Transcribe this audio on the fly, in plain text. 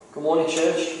Good morning,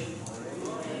 church.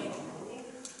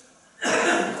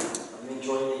 I'm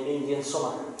enjoying the Indian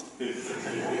summer.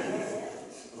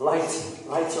 Late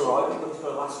arrival, but it's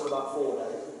going to last for about 4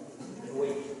 days. A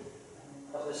week.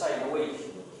 That's what they say, in a week.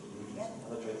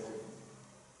 Have a drink.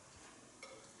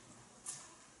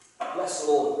 Bless the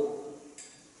Lord.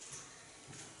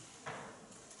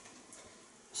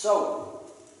 So,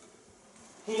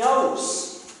 He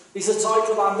knows is the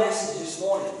title of our message this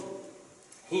morning.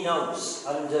 He knows.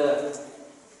 And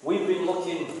we've been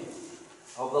looking,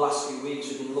 over the last few weeks,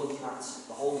 we've been looking at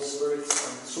the Holy Spirit and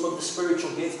some of the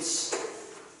spiritual gifts,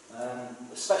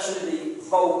 especially the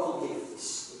vocal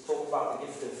gifts. We've talked about the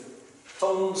gift of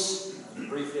tongues, and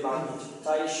briefly about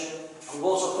interpretation, and we've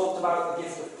also talked about the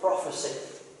gift of prophecy.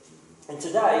 And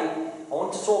today, I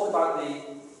want to talk about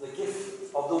the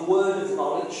gift of the word of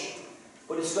knowledge,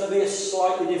 but it's going to be a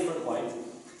slightly different way.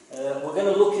 We're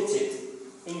going to look at it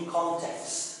in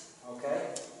context,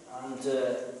 okay,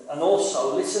 and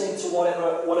also listening to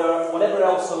whatever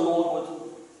else the Lord would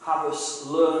have us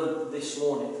learn this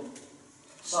morning.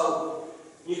 So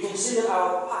you can see that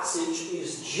our passage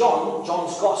is John's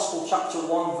Gospel, chapter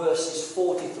 1, verses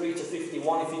 43 to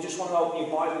 51. If you just want to open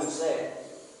your Bibles there,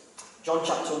 John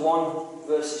chapter 1,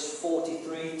 verses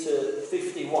 43 to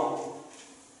 51.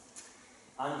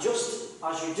 And just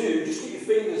as you do, just keep your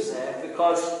fingers there,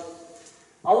 because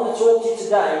I want to talk to you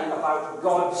today about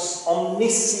God's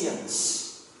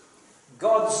omniscience.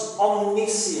 God's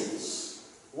omniscience.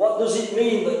 What does it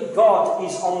mean that God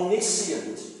is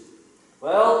omniscient?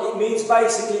 Well, it means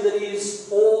basically that He is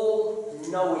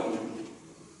all-knowing.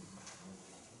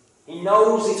 He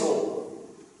knows it all.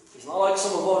 He's not like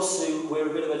some of us who we're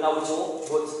a bit of a know-it-all,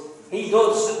 but He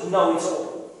does know it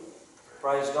all.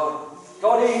 Praise God.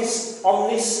 God is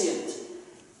omniscient.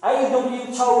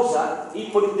 A.W. Tozer, he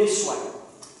put it this way.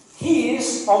 He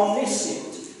is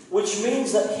omniscient, which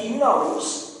means that He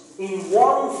knows in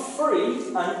one free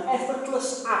and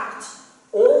effortless act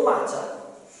all matter,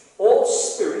 all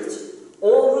spirit,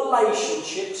 all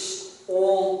relationships,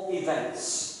 all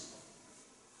events.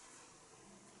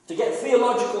 To get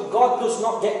theological, God does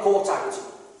not get caught out.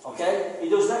 Okay? He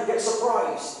does not get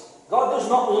surprised. God does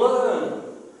not learn.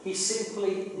 He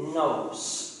simply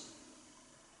knows.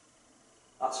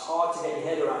 That's hard to get your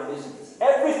head around, isn't it?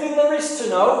 Everything there is to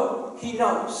know, He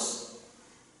knows.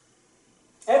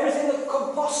 Everything that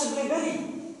could possibly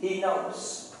be, He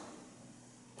knows.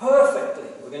 Perfectly.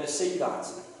 We're going to see that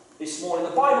this morning.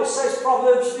 The Bible says,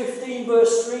 Proverbs 15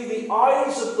 verse 3, the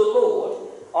eyes of the Lord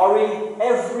are in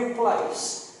every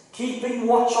place, keeping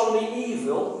watch on the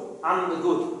evil and the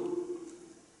good.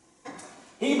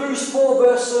 Hebrews 4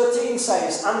 verse 13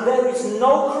 says, and there is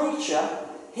no creature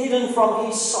hidden from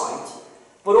His sight,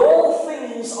 but all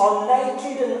things are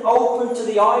naked and open to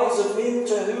the eyes of Him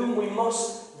to whom we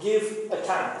must give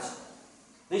account.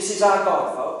 This is our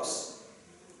God, folks.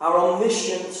 Our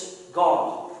omniscient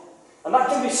God. And that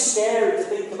can be scary to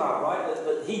think about, right?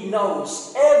 That He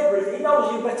knows everything. He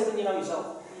knows you better than you know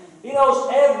yourself. He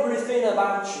knows everything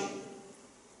about you.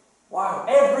 Wow.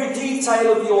 Every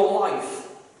detail of your life,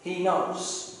 He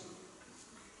knows.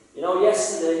 You know,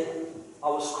 yesterday I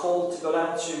was called to go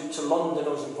down to London. I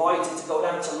was invited to go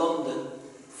down to London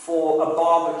for a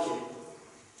barbecue.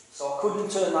 So I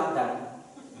couldn't turn that down.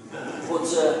 But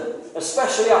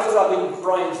especially after having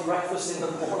Brian's breakfast in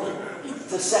the morning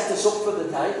to set us up for the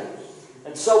day.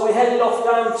 And so we headed off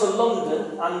down to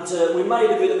London, and we made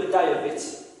a bit of a day of it.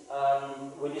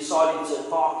 We decided to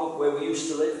park up where we used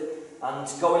to live and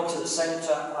go into the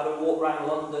centre, had a walk around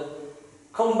London.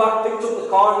 Come back, picked up the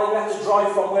car, and then we had to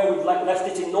drive from where we'd left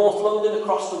it in North London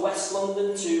across to West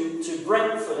London to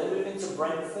Brentford. And we've been to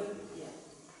Brentford. Yeah.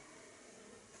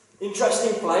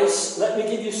 Interesting place. Let me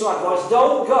give you some advice.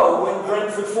 Don't go when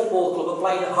Brentford Football Club are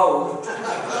playing at home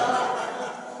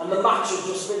and the match has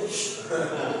just finished.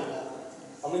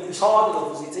 I mean, it's hard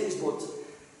enough as it is,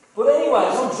 but anyway,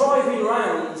 as I'm driving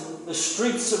around the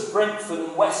streets of Brentford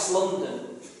and West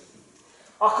London,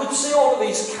 I could see all of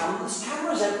these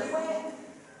cameras everywhere.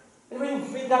 Have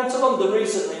you been down to London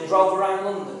recently and drove around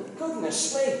London?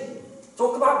 Goodness me.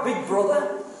 Talk about Big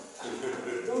Brother.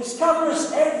 There's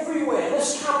cameras everywhere.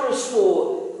 There's cameras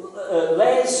for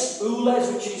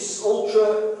ULEZ, which is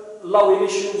ultra low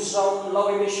emission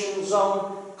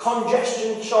zone,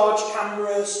 congestion charge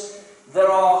cameras.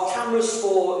 There are cameras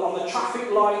on the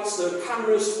traffic lights. There are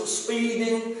cameras for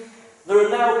speeding. There are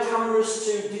now cameras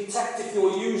to detect if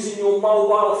you're using your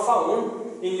mobile phone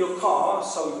in your car,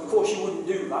 so of course you wouldn't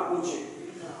do that, would you?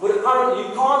 But apparently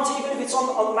you can't, even if it's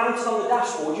mounted on the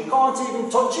dashboard, you can't even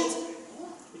touch it.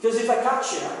 Because if they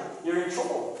catch you, you're in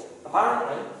trouble,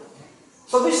 apparently.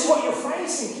 So this is what you're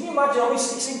facing. Can you imagine?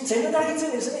 It's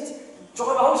intimidating, isn't it?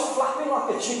 I was flapping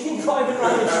like a chicken driving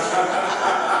around.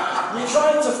 You're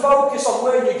trying to focus on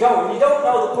where you're going. You don't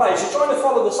know the place. You're trying to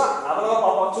follow the sat nav.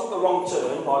 I took the wrong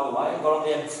turn, by the way, and got on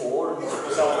the M4 and took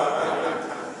myself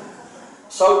out.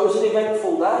 So it was an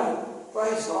eventful day.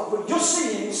 Praise God. But just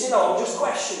seeing, I'm just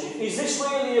questioning, is this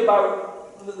really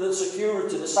about the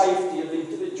security, the safety of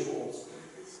individuals?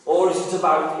 Or is it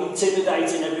about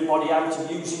intimidating everybody out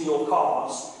of using your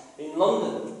cars in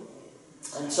London?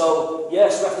 And so,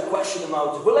 yes, we have to question the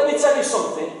motive. But let me tell you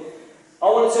something. I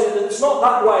want to tell you that it's not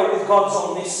that way with God's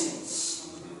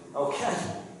omniscience. Okay?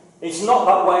 It's not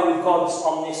that way with God's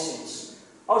omniscience.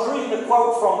 I was reading a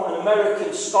quote from an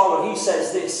American scholar. He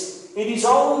says this: "It is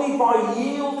only by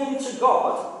yielding to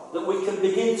God that we can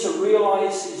begin to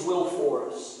realise His will for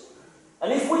us.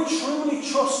 And if we truly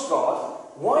trust God,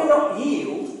 why not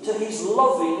yield to His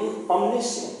loving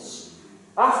omniscience?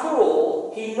 After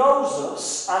all, He knows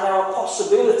us and our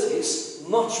possibilities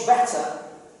much better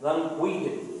than we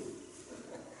do."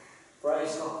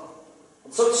 Praise God.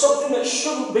 And so it's something that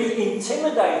shouldn't be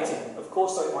intimidating. Of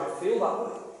course, though it might feel that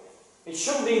way. It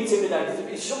shouldn't be intimidating.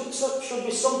 It should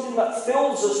be something that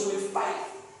fills us with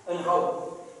faith and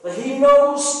hope. That He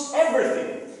knows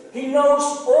everything. He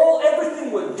knows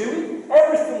everything we're doing,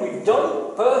 everything we've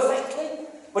done perfectly.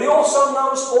 But He also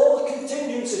knows all the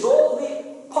contingencies, all the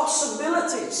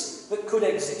possibilities that could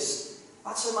exist.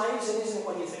 That's amazing, isn't it,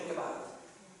 when you think about it?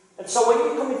 And so when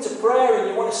you come into prayer and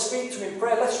you want to speak to Him in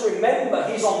prayer, let's remember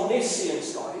His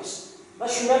omniscience, guys.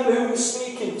 Let's remember who we're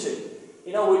speaking to.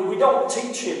 We don't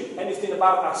teach Him anything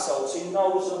about ourselves. He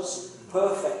knows us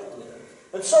perfectly.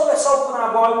 And so let's open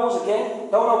our Bibles again.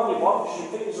 Don't open your Bibles,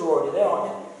 your fingers are already there,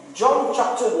 aren't you? John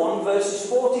chapter 1, verses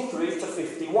 43 to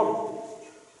 51.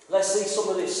 Let's see some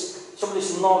of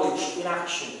this knowledge in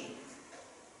action.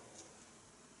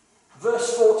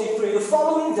 Verse 43, "The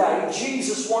following day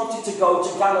Jesus wanted to go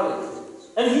to Galilee,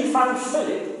 and He found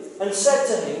Philip and said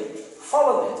to him,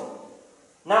 'Follow me.'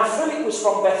 Now Philip was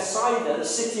from Bethsaida, the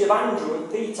city of Andrew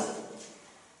and Peter.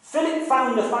 Philip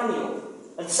found Nathanael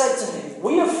and said to him,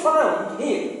 'We have found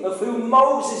him of whom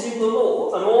Moses in the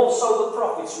law and also the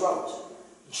prophets wrote,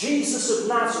 Jesus of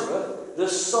Nazareth, the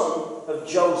son of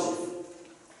Joseph.'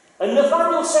 And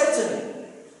Nathanael said to him,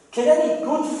 'Can any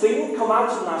good thing come out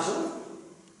of Nazareth?'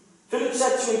 Philip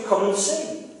said to him, 'Come and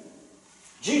see.'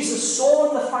 Jesus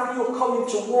saw Nathanael coming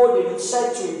toward him and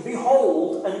said to him,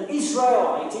 'Behold, an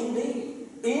Israelite indeed,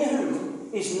 in whom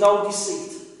is no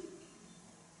deceit.'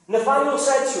 Nathanael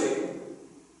said to him,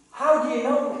 'How do you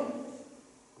know me?'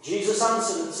 Jesus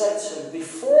answered and said to him,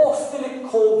 'Before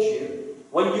Philip called you,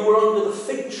 when you were under the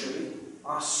fig tree,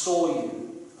 I saw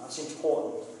you.'" That's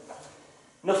important.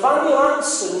 Nathanael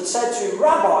answered and said to him,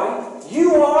 "Rabbi,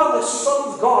 you are the Son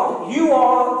of God. You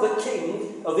are the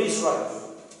King of Israel."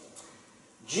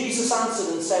 Jesus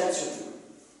answered and said to him,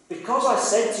 "Because I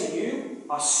said to you,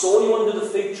 I saw you under the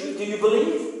fig tree, do you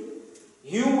believe?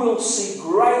 You will see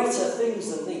greater things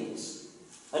than these."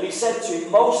 And He said to him,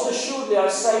 "Most assuredly I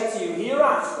say to you,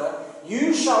 hereafter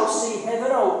you shall see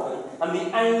heaven open and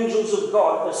the angels of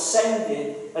God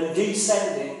ascending and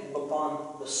descending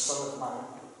upon the Son of Man."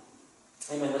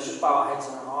 Amen. Let's just bow our heads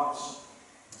and our hearts.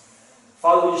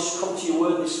 Father, we just come to your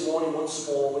word this morning once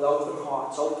more with open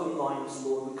hearts, open minds,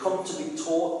 Lord. We come to be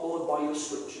taught, Lord, by your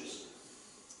scriptures.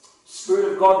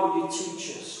 Spirit of God, would you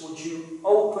teach us? Would you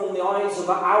open the eyes of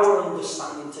our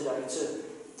understanding today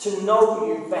to know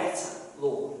you better,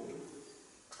 Lord?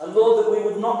 And Lord, that we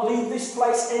would not leave this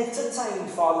place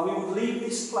entertained, Father. We would leave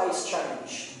this place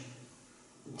changed.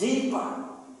 Deeper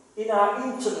in our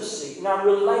intimacy, in our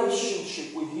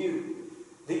relationship with you,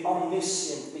 the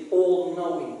omniscient, the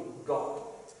all-knowing God.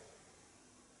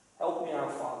 Help me now,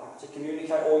 Father, to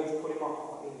communicate all you've put in my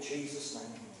heart in Jesus'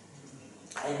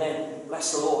 name. Amen.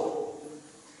 Bless the Lord.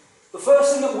 The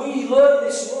first thing that we learn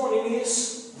this morning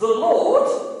is the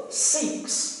Lord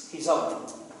seeks His own.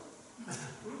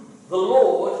 The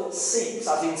Lord seeks,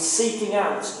 as in seeking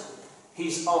out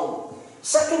His own.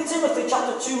 2 Timothy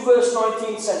chapter 2 verse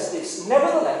 19 says this: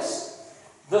 "Nevertheless,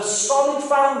 the solid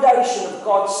foundation of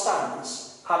God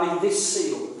stands, having this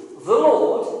seal: the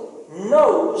Lord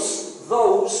knows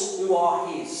those who are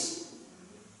His."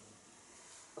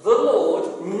 The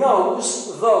Lord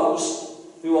knows those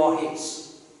who are His.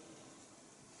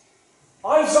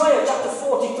 Isaiah chapter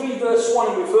 43 verse 1,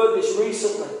 and we've heard this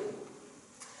recently.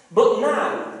 "But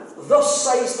now, thus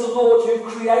says the Lord who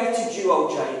created you, O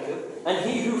Jacob, and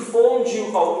He who formed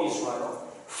you, O Israel,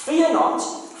 fear not,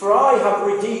 for I have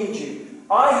redeemed you.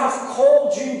 I have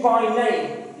called you by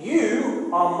name.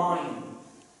 You are mine.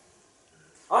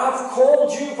 I have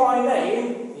called you by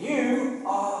name. You you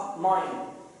are mine.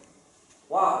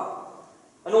 Wow.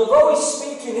 And although he's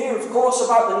speaking here, of course,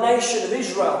 about the nation of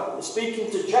Israel, he's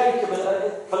speaking to Jacob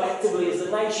collectively as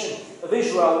the nation of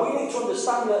Israel, we need to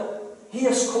understand that he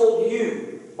has called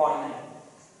you by name.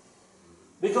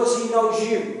 Because he knows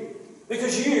you.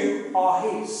 Because you are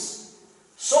his.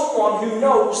 Someone who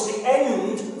knows the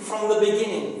end from the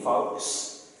beginning,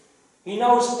 folks. He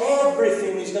knows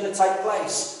everything is going to take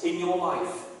place in your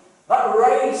life. That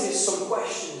raises some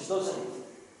questions, doesn't it?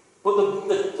 But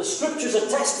the scriptures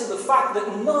attest to the fact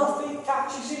that nothing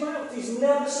catches him out. He's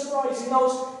never surprised. He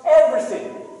knows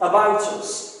everything about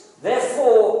us.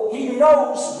 Therefore, he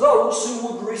knows those who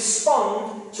would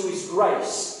respond to his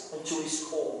grace and to his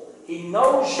call. He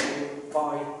knows you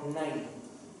by name.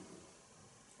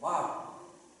 Wow.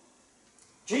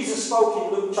 Jesus spoke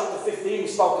in Luke chapter 15, he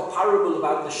spoke a parable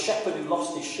about the shepherd who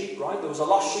lost his sheep, right? There was a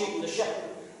lost sheep and the shepherd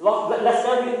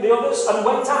left the others and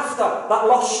went after that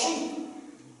lost sheep.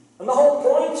 And the whole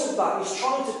point of that is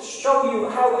trying to show you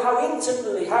how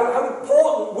intimately, how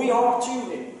important we are to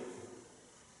him.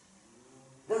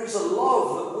 There is a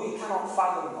love that we cannot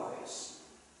fathom by us,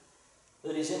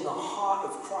 that is in the heart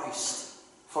of Christ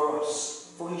for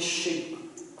us, for his sheep.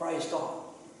 Praise God.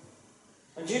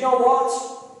 And do you know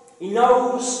what? He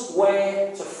knows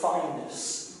where to find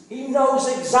us. He knows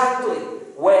exactly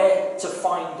where to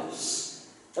find us.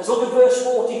 Let's look at verse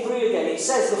 43 again. It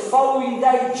says, the following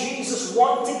day Jesus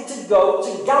wanted to go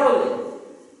to Galilee.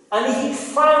 And he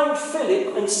found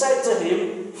Philip and said to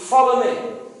him, follow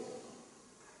me.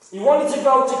 He wanted to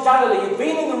go to Galilee. He'd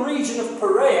been in the region of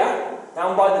Perea,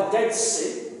 down by the Dead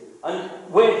Sea, and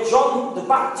where John the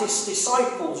Baptist's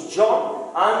disciples,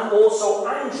 John and also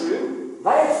Andrew, they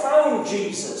had found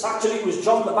Jesus. Actually, it was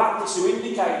John the Baptist who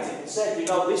indicated and said, you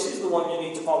know, this is the one you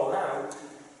need to follow now.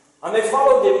 And they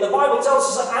followed him. The Bible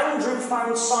tells us that Andrew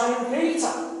found Simon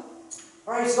Peter.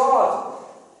 Praise God.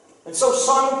 And so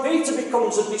Simon Peter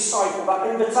becomes a disciple. That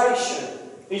invitation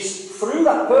is through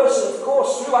that person, of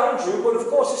course, through Andrew, but of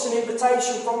course it's an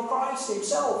invitation from Christ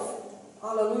himself.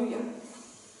 Hallelujah.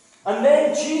 And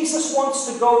then Jesus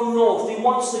wants to go north. He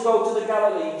wants to go to the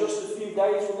Galilee. In just a few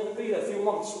days we're going to be there. A few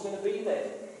months we're going to be there.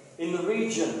 In the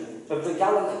region of the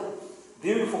Galilee.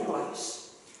 Beautiful place.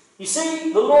 You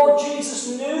see, the Lord Jesus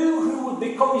knew who would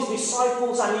become his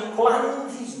disciples and he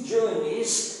planned his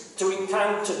journeys to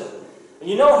encounter them. And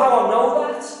you know how I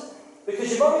know that?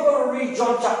 Because you've only got to read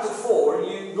John chapter 4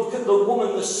 and you look at the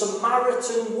woman, the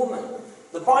Samaritan woman.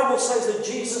 The Bible says that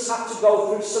Jesus had to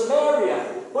go through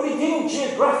Samaria. But he didn't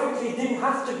didn't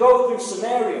have to go through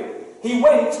Samaria. He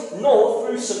went north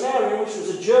through Samaria, which was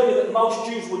a journey that most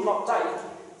Jews would not take.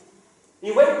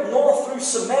 He went north through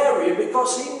Samaria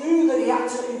because he knew that he had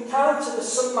to encounter the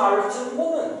Samaritan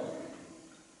woman.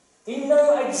 He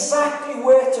knew exactly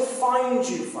where to find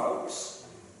you, folks.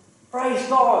 Praise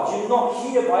God, you're not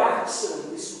here by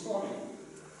accident this morning.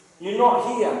 You're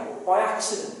not here by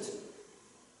accident.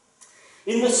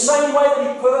 In the same way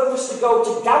that he purposed to go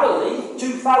to Galilee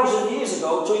 2,000 years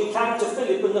ago to encounter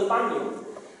Philip and Nathanael,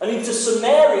 and into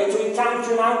Samaria to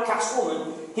encounter an outcast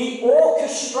woman, he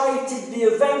orchestrated the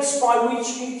events by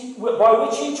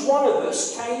which each one of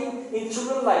us came into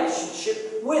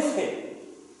relationship with him.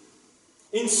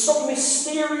 In some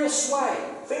mysterious way.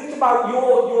 Think about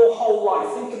your whole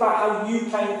life. Think about how you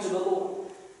came to the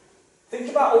Lord.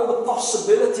 Think about all the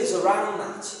possibilities around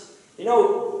that. You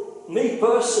know, me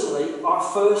personally,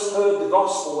 I first heard the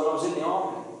gospel when I was in the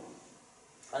army.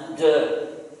 And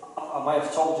I may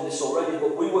have told you this already,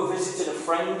 but we were visiting a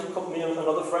friend,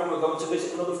 another friend. We were going to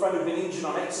visit another friend who'd been injured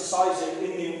on exercise in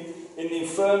the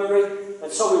infirmary.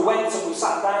 And so we went and we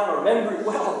sat down. I remember it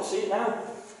well, I see it now.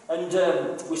 And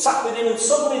we sat with him, and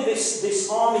suddenly this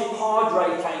army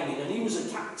padre came in, and he was a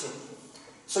captain.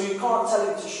 So you can't tell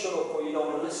him to shut up or you don't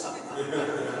want to listen.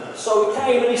 So he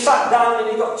came and he sat down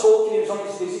and he got talking. He was on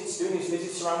his visits, doing his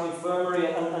visits around the infirmary,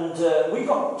 and we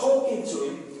got talking to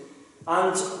him.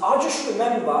 And I just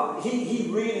remember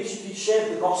he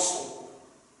shared the gospel.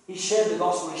 He shared the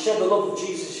gospel. He shared the love of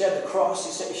Jesus. He shared the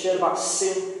cross. He shared about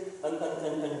sin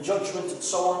and judgment and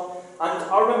so on.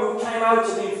 And I remember we came out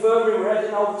of the infirmary, we were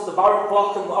heading over to the barrack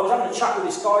block, and I was having a chat with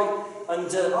this guy, and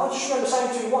I just remember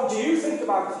saying to him, what do you think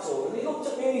about it all? And he looked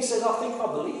at me and he said, I think I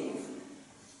believe.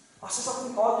 I said, I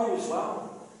think I do as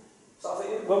well. So I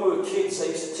think when we were kids, they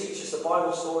used to teach us the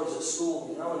Bible stories at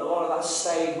school, and a lot of that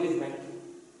stayed with me.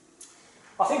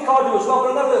 I think I do as well,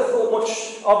 but I never thought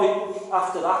much of it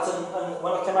after that, and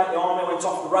when I came out of the army, I went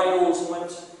off the rails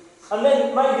and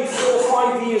then maybe 4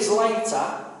 or 5 years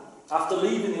later, after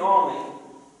leaving the army,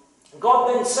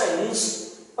 God then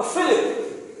sends a Philip.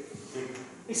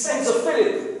 He sends a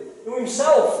Philip, who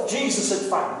himself Jesus had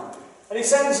found. And he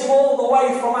sends him all the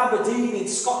way from Aberdeen in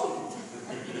Scotland.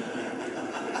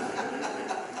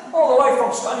 All the way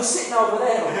from Scotland. He's sitting over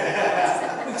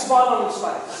there, big smile on his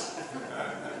face.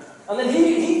 And then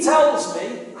he tells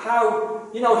me how,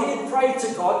 he had prayed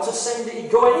to God to send it.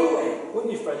 He'd go anywhere,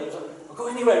 wouldn't you, Fred? He was like, I'll go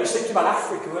anywhere. He was thinking about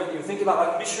Africa, weren't you? Thinking about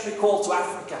like a missionary call to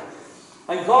Africa.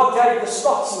 And God gave the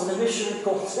Scotsman a missionary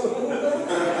call to England.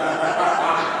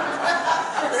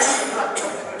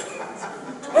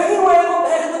 Anywhere up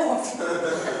there, Lord.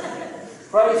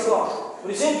 Praise God.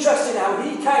 But it's interesting how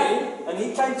he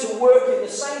came to work in the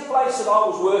same place that I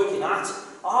was working at.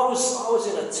 I was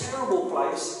in a terrible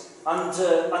place,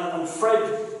 and Fred,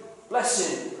 bless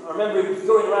him, I remember him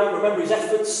going around, remember his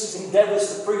efforts, his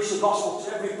endeavours to preach the gospel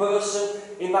to every person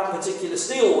in that particular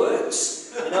steelworks.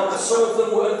 Some of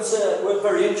them weren't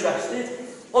very interested.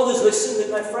 Others listened,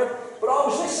 didn't they, Fred? But I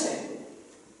was listening.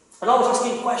 And I was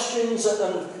asking questions,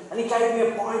 and he gave me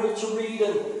a Bible to read,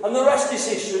 and the rest is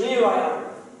history. And here I am,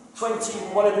 20,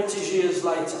 whatever it is, years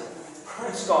later.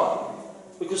 Praise God.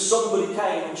 Because somebody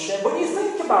came and shared. When you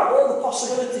think about all the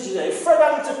possibilities there, if Fred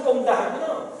hadn't have come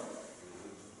down,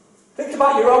 think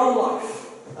about your own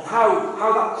life and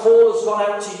how that call has gone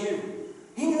out to you.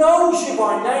 He knows you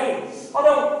by name. I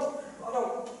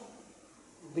don't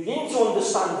begin to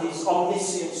understand his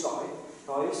omniscience,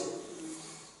 guys.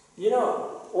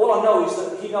 All I know is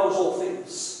that he knows all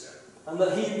things. And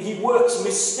that he works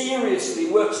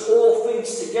mysteriously, works all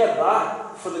things together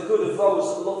for the good of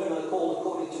those that love him and are called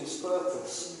according to his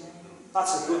purpose.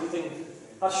 That's a good thing.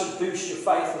 That should boost your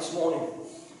faith this morning.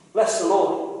 Bless the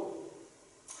Lord.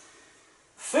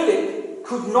 Philip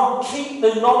could not keep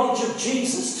the knowledge of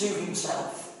Jesus to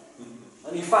himself.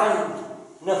 And he found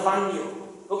Nathanael.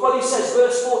 Look what he says,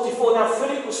 verse 44. Now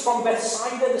Philip was from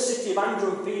Bethsaida, the city of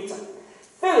Andrew and Peter.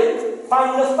 Philip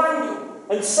found Nathanael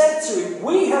and said to him,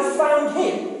 we have found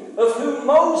him of whom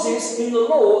Moses in the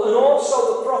law and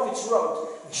also the prophets wrote,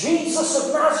 Jesus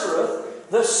of Nazareth,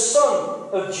 the son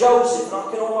of Joseph. And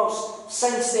I can almost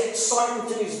sense the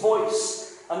excitement in his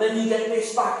voice. And then you get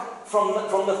this back from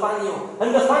Nathanael.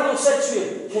 And Nathanael said to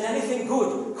him, can anything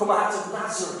good come out of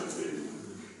Nazareth?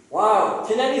 Wow,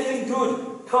 can anything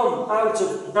good come out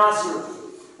of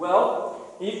Nazareth?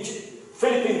 Well,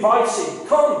 Philip invites him,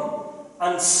 come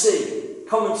and see.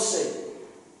 Come and see.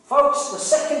 Folks, the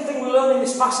second thing we learn in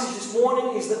this passage this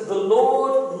morning is that the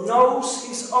Lord knows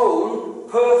his own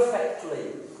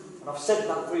perfectly. And I've said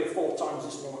that 3 or 4 times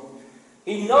this morning.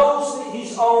 He knows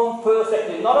his own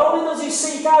perfectly. Not only does he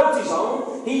seek out his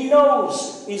own, he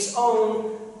knows his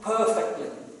own perfectly.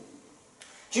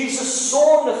 Jesus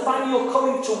saw Nathanael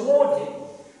coming toward him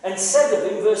and said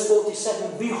of him, verse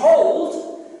 47,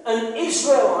 behold, an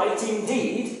Israelite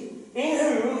indeed, in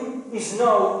whom is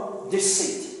no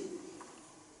deceit.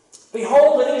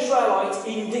 Behold, an Israelite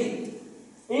indeed,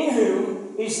 in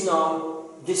whom is no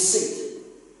deceit.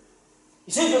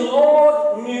 You see, the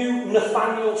Lord knew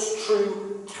Nathanael's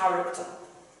true character.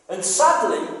 And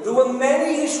sadly, there were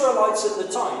many Israelites at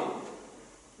the time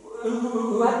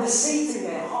who had deceit in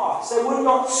their hearts. They were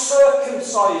not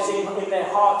circumcised in their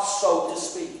hearts, so to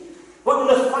speak. But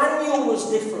Nathanael was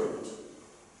different.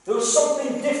 There was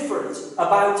something different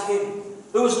about him.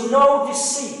 There was no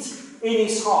deceit in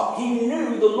his heart. He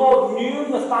knew, the Lord knew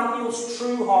Nathanael's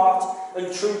true heart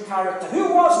and true character.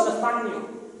 Who was Nathanael?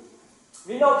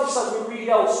 You notice as we read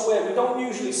elsewhere, we don't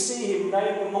usually see him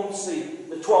named amongst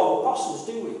the 12 apostles,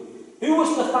 do we? Who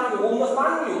was Nathanael? Well,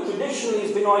 Nathanael traditionally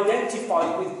has been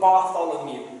identified with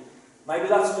Bartholomew. Maybe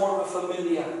that's more of a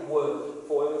familiar word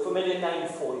for you, a familiar name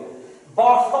for you.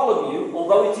 Bartholomew,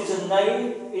 although it is a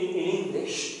name in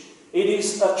English, it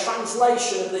is a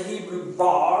translation of the Hebrew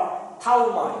Bar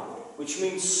Talmai, which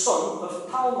means son of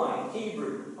Talmai in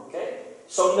Hebrew. Okay?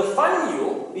 So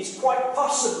Nathanael is quite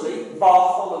possibly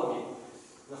Bartholomew,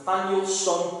 Nathanael's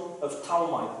son of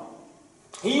Talmai.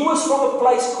 He was from a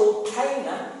place called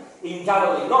Cana in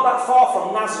Galilee, not that far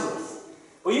from Nazareth.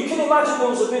 But you can imagine there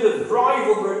was a bit of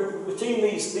rivalry between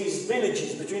these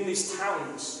villages, between these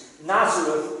towns,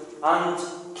 Nazareth and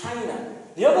Cana.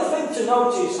 The other thing to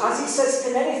note is, as he says,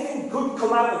 can anything good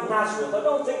come out of Nazareth? I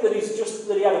don't think that it's just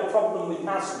that he had a problem with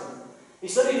Nazareth.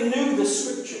 It's that he knew the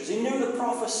scriptures, he knew the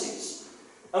prophecies.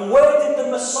 And where did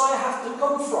the Messiah have to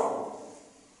come from?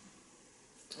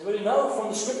 Anybody know? From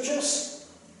the scriptures?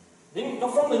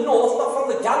 Not from the north, not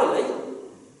from the Galilee.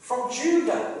 From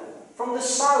Judah, from the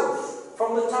south,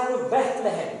 from the town of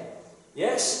Bethlehem.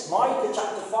 Yes, Micah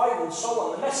chapter 5 and so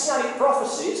on. The messianic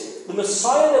prophecies, the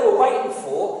Messiah they were waiting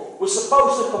for, was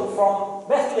supposed to come from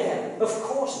Bethlehem. Of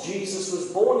course, Jesus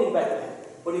was born in Bethlehem,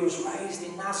 but he was raised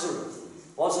in Nazareth,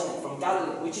 wasn't he? From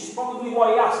Galilee, which is probably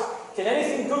why he asked, can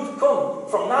anything good come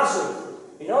from Nazareth?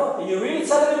 You know, are you really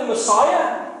telling me the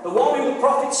Messiah, the one who the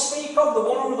prophets speak of, the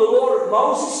one who the law of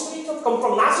Moses speak of, come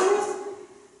from Nazareth?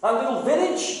 That little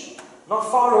village, not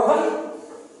far away.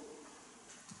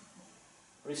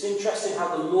 But it's interesting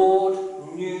how the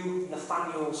Lord knew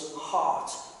Nathanael's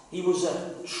heart. He was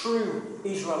a true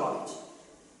Israelite.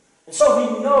 And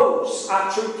so he knows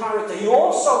our true character. He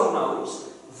also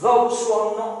knows those who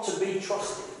are not to be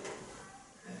trusted.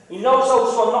 He knows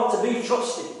those who are not to be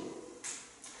trusted.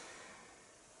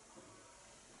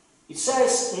 It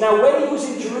says, now when he was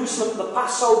in Jerusalem at the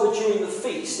Passover during the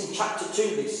feast, in chapter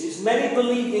 2 this is, many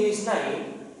believed in his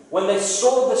name when they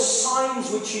saw the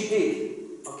signs which he did.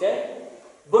 Okay?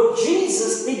 But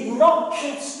Jesus did not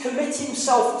commit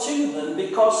himself to them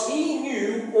because he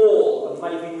knew all. And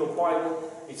maybe in your Bible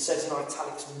it says in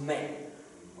italics men.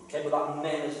 Okay, but that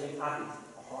men has been added.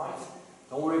 Alright?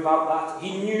 Don't worry about that.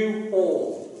 He knew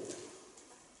all.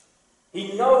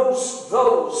 He knows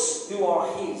those who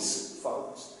are his,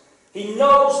 folks. He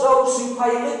knows those who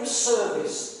pay lip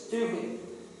service to him.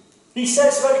 He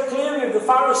says very clearly of the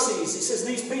Pharisees, he says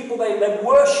these people, they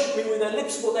worship me with their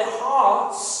lips, but their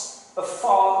hearts are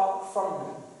far from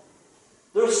me.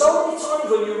 There are so many times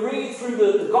when you read through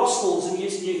the Gospels and you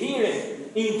hear him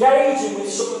engaging with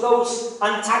some of those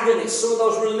antagonists, some of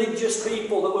those religious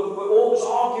people that were always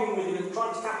arguing with him and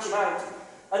trying to catch him out.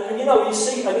 And you know, you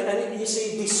see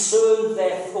he discerned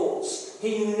their thoughts.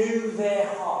 He knew their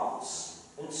hearts.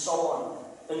 And so on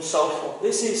and so forth.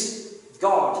 This is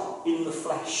God in the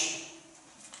flesh.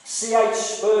 C.H.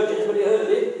 Spurgeon, anybody heard of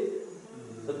him?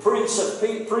 The Prince of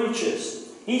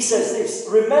Preachers. He says this,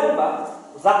 remember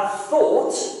that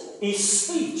thought is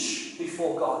speech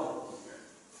before God.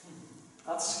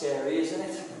 That's scary, isn't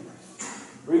it?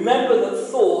 Remember that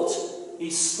thought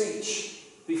is speech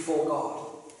before God.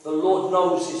 The Lord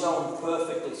knows his own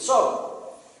perfectly.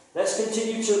 So, let's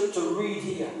continue to read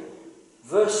here.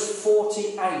 Verse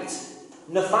 48.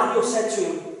 Nathanael said to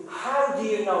him, how do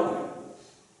you know me?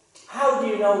 How do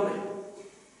you know me?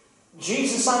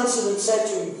 Jesus answered and said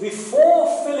to him,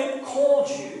 before Philip called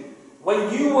you,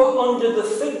 when you were under the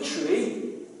fig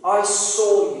tree, I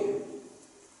saw you.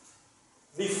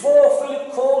 Before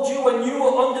Philip called you, when you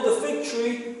were under the fig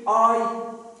tree,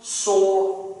 I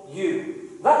saw you.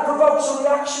 That provokes a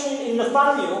reaction in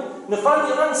Nathanael.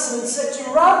 Nathanael answered and said to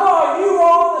him, Rabbi, you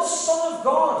are the Son of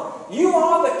God. You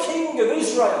are the King of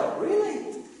Israel.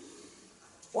 Really?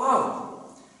 Wow.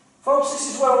 Folks,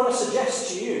 this is what I want to suggest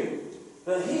to you.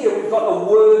 That here we've got a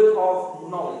word of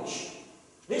knowledge.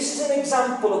 This is an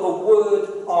example of a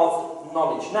word of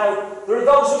knowledge. Now, there are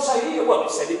those who say here, well, he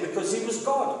said it because he was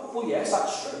God. Well, yes,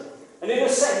 that's true. And in a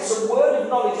sense, a word of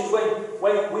knowledge is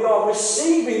when we are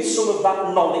receiving some of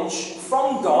that knowledge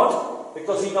from God,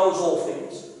 because he knows all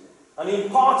things, and he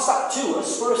imparts that to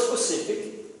us for a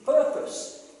specific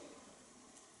purpose.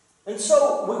 And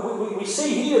so we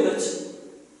see here that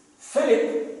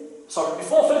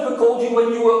before Philip had called you,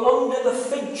 when you were under the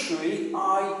fig tree,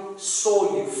 I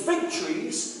saw you. Fig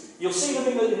trees, you'll see them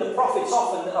in the prophets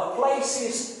often, are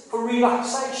places for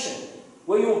relaxation,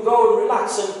 where you'll go and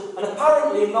relax. And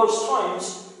apparently in those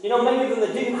times, you know, many of them,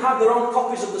 they didn't have their own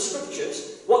copies of the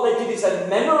scriptures. What they did is they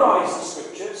memorized the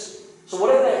scriptures. So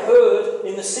whatever they heard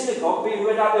in the synagogue being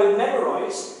read out, they would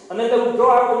memorize. And then they would go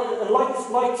out and like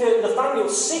Nathanael,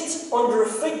 sit under a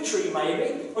fig tree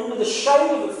maybe, under the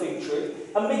shade of a fig tree,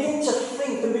 and begin to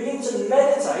think and begin to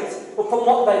meditate upon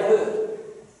what they heard.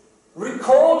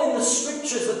 Recalling the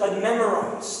scriptures that they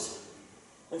memorized.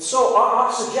 And so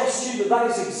I suggest to you that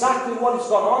is exactly what has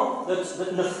gone on.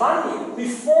 That Nathanael,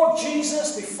 before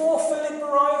Philip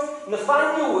arrived,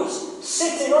 Nathanael was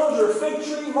sitting under a fig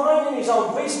tree, minding his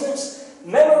own business,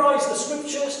 memorized the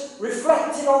scriptures,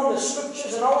 reflecting on the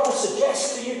scriptures. And I want to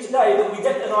suggest to you today that we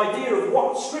get an idea of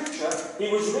what scripture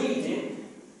he was reading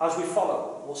as we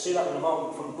follow. We'll see that in a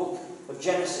moment from the book of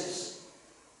Genesis.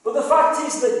 But the fact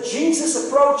is that Jesus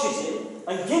approaches him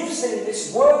and gives him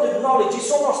this word of knowledge.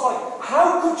 It's almost like,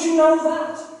 how could you know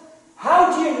that?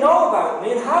 How do you know about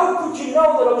me? And how could you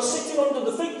know that I was sitting under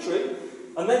the fig tree?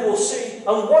 And then we'll see, and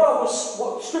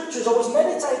what scriptures I was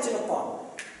meditating upon.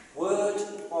 Word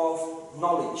of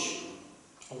knowledge.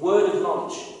 A word of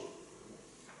knowledge.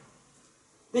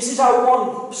 This is how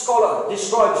one scholar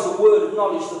describes the word of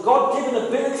knowledge. The God-given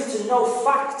ability to know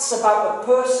facts about a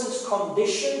person's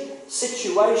condition,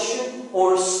 situation,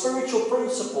 or a spiritual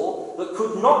principle that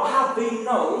could not have been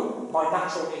known by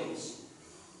natural means.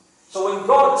 So when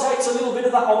God takes a little bit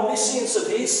of that omniscience of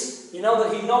his, you know,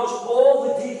 that he knows all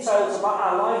the details about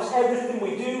our lives, everything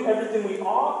we do, everything we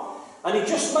are, and he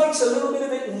just makes a little bit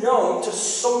of it known to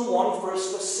someone for a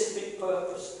specific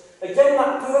purpose. Again,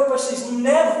 that purpose is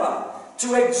never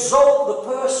to exalt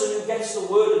the person who gets the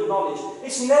word of knowledge.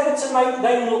 It's never to make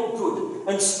them look good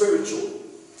and spiritual.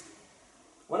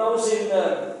 When I was in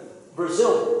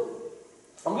Brazil,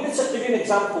 I'm going to give you an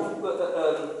example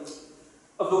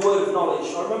of the word of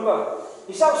knowledge. I remember,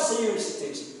 this is how serious it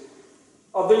is.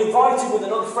 I've been invited with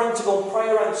another friend to go and pray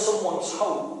around someone's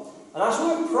home. And as we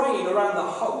were praying around the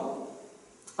home,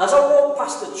 as I walked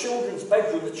past the children's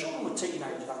bedroom, the children were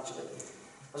teenagers actually.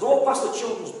 As I walked past the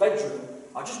children's bedroom,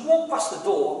 I just walked past the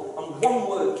door and one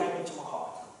word came into my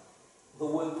heart. The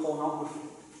word pornography.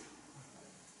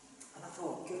 And I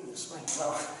thought, goodness me. So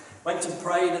I went and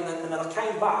prayed and then I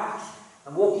came back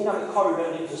and walking down the corridor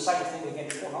and it was the same thing again,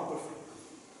 pornography.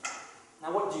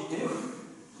 Now what do you do?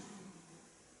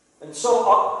 And so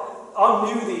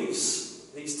I knew these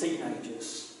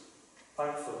teenagers,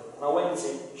 thankfully. And I went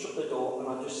in, shut the door, and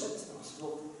I just said to them, I said,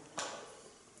 look,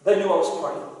 they knew I was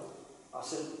praying. I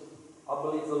said, I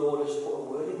believe the Lord has put a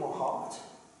word in my heart,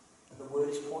 and the word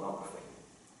is pornography.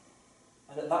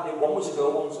 And at that day, one was a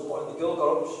girl, one was a boy, and the girl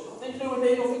got up, she said,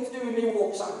 nothing to do with me,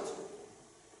 walks out.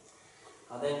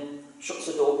 And then shuts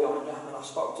the door behind her, and I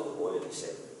spoke to the boy, and he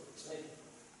said, it's me.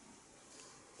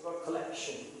 I've got a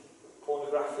collection of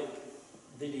pornographic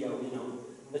video,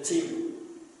 material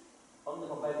under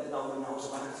my bed that no one knows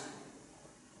about.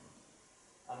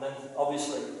 And then,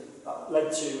 obviously, that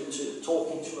led to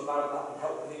talking to him about that and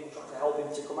helping him, trying to help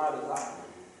him to come out of that.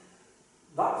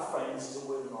 That, friends, is a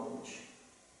word of knowledge.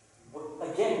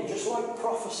 But again, just like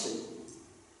prophecy,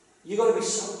 you've got to be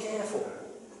so careful.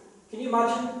 Can you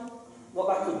imagine what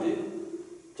that could do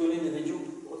to an individual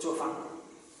or to a family?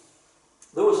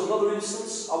 There was another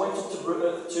instance. I went up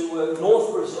to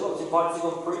North Brazil. I was invited to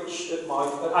go and preach at my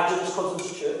adjunct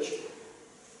cousin's church.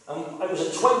 It was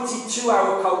a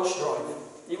 22-hour coach drive.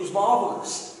 It was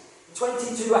marvellous.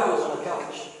 22 hours on a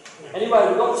coach.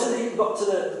 Anyway, we got to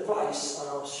the place and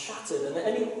I was shattered. And then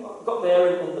I got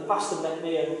there and the pastor met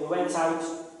me and we went out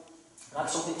and had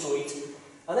something to eat.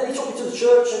 And then he took me to the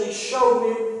church and he showed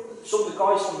me some of the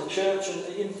guys from the church and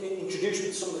he introduced me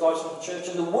to some of the guys from the church.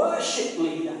 And the worship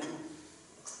leader,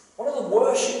 one of the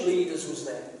worship leaders was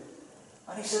there.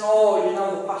 And he said,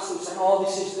 the pastor was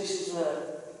saying, this is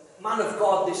a man of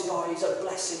God, this guy, he's a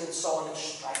blessing and so on. And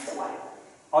straight away,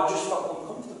 I just felt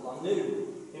uncomfortable. I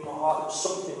knew in my heart there was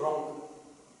something wrong.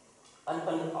 And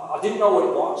I didn't know what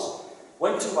it was.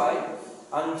 Went away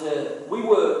and we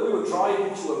were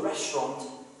driving to a restaurant.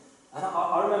 And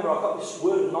I remember I got this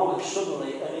word of knowledge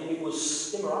suddenly and it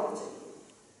was immorality.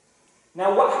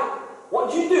 Now what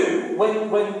do you do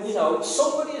when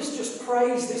somebody has just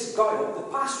praised this guy up, the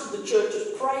pastor of the church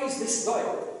has praised this guy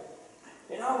up,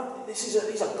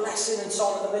 he's a blessing and so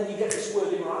on, and then you get this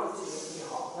word immorality in your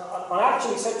heart. Now, I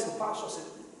actually said to the pastor, I said,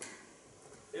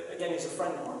 again, he's a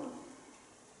friend of mine,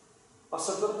 I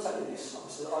said, I've got to tell you this. I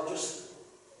said,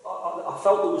 I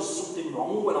felt there was something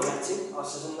wrong when I met him. I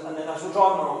said, and then as we're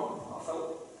driving along, I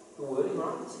felt the word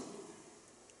immorality.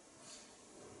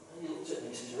 And he looked at me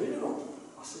and he says, you're really wrong.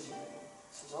 I said, yeah.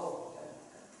 He says, oh, okay.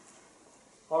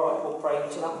 All right, we'll pray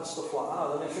into that and stuff like that. I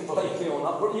don't know if you believe me on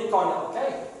that, but you're kind of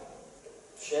okay.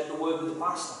 Shared the word with the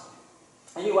pastor.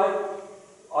 Anyway,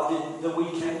 I did the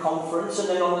weekend conference, and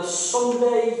then on the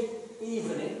Sunday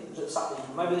evening, was it Saturday?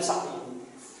 Maybe the Saturday evening,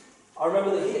 I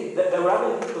remember that they were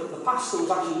having, the pastor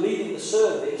was actually leading the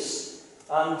service,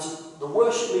 and the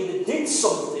worship leader did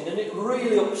something, and it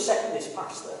really upset this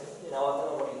pastor. I don't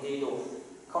know what he did, or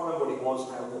I can't remember what it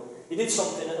was now, but he did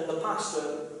something, and the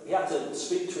pastor, he had to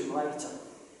speak to him later.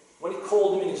 When he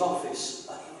called him in his office,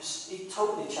 and he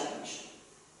totally changed.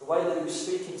 The way that he was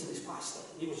speaking to this pastor,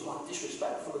 he was like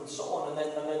disrespectful and so on, and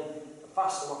then the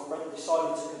pastor, my friend,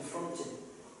 decided to confront him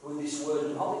with this word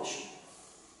of knowledge.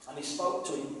 And he spoke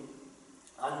to him.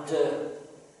 And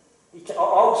I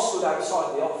was stood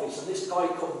outside the office, and this guy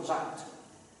comes out,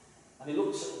 and he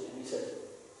looks at me and he said,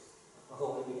 I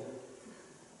thought, here we go.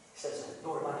 He says,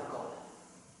 you're a man of God.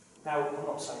 Now, I'm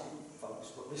not saying, folks,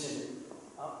 but this is it.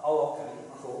 Oh, okay.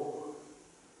 I thought,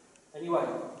 anyway,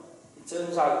 it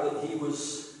turns out that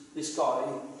this guy,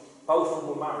 both of them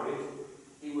were married,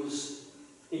 he was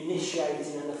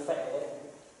initiating an affair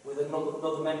with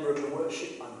another member of the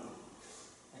worship band.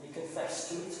 And he confessed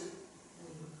to it.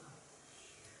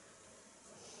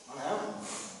 I know.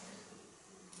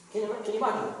 Can you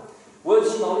imagine?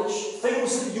 Words of knowledge,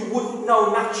 things that you wouldn't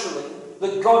know naturally,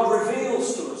 that God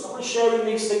reveals to us. I'm sharing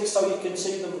these things so you can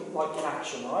see them like in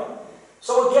action, right?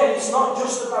 So again, it's not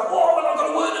just about, but I've got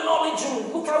a word of knowledge,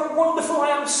 and look how wonderful I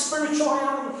am, spiritual I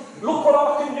am, and look what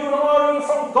I can do, and I am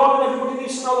from God, and everybody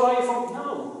needs to know that I am from.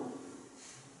 No.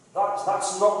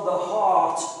 That's not the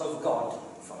heart of God,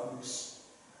 folks.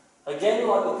 Again,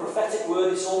 like the prophetic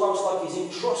word, it's almost like he's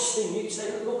entrusting you.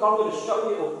 Saying, look, I'm going to show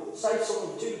you or say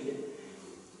something to you.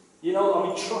 You know,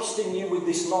 I'm entrusting you with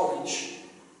this knowledge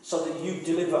so that you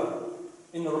deliver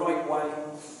in the right way.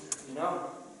 You know?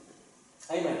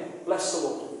 Amen. Bless the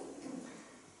Lord.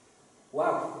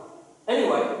 Wow.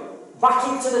 Anyway, back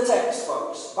into the text,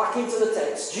 folks. Back into the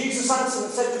text. Jesus answered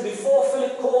and said to him, before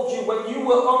Philip called you, when you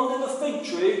were under the fig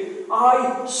tree,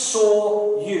 I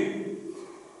saw you.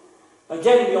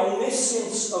 Again, the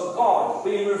omniscience of God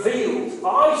being revealed.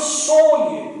 I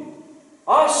saw you.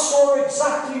 I saw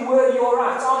exactly where you're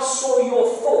at. I saw your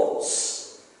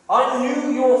thoughts. I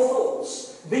knew your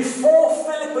thoughts. Before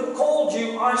Philip had called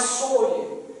you, I saw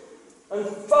you. And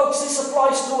folks, this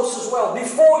applies to us as well.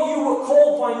 Before you were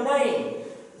called by name,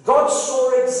 God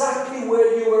saw exactly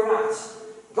where you were at.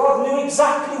 God knew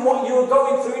exactly what you were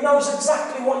going through. He knows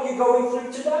exactly what you're going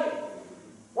through today.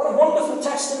 What a wonderful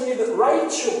testimony that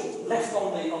Rachel left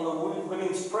on the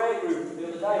women's prayer group the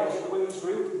other day. I was in the women's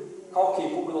group. Can't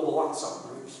keep up with all the WhatsApp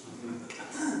groups.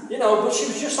 You know, but she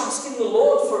was just asking the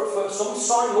Lord for some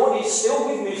sign. Lord, He's still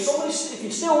with me. If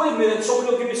He's still with me, then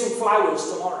somebody will give me some flowers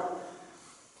tomorrow.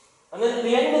 And then at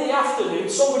the end of the afternoon,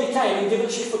 somebody came and given,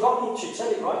 she'd forgotten, she'd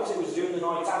said it right, because it was during the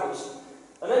night hours.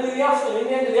 And then in the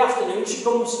end of the afternoon,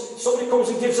 somebody comes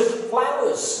and gives her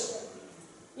flowers.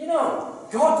 You know,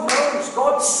 God knows,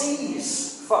 God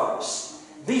sees, folks.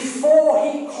 Before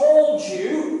He called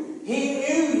you, He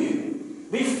knew you.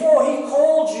 Before He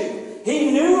called you,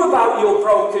 He knew about your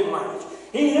broken marriage.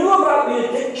 He knew about the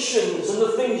addictions and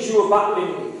the things you were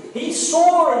battling with. He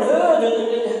saw and heard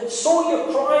and saw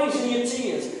your cries and your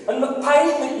tears and the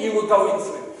pain that you were going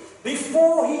through.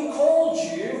 Before He called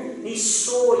you, He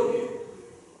saw you.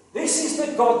 This is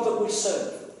the God that we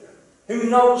serve, who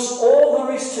knows all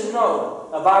there is to know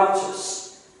about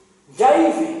us.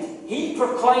 David, he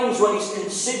proclaims when he's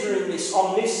considering this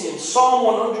omniscience, Psalm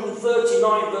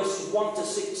 139 verses 1 to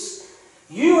 6.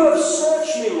 You have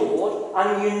searched me, Lord,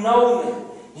 and you know me.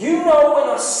 You know when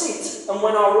I sit and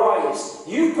when I rise.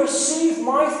 You perceive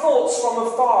my thoughts from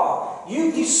afar.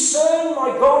 You discern my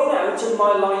going out and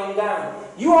my lying down.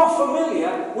 You are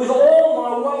familiar with all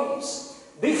my ways.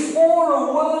 Before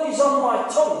a word is on my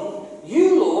tongue,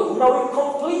 you, Lord, know it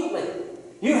completely.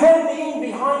 You held me in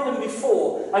behind and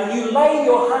before, and you lay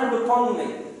your hand upon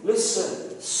me.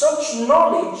 Listen, such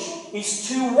knowledge is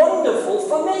too wonderful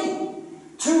for me,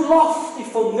 too lofty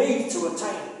for me to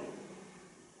attain.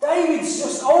 David's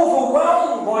just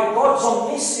overwhelmed by God's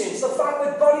omniscience, the fact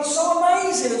that God is so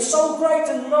amazing and so great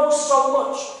and knows so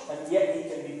much, and yet He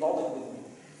can be bothered with me.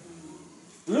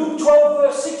 Luke 12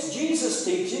 verse 6, Jesus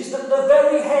teaches that the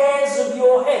very hairs of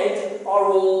your head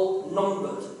are all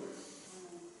numbered.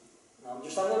 Now I'm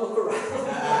just having a look around.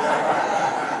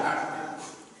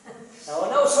 Now I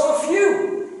know some of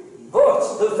you,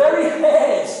 but the very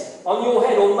hairs on your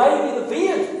head, or maybe the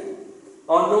beard,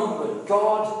 are numbered.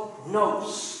 God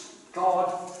knows.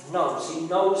 God knows. He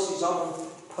knows His own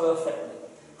perfectly.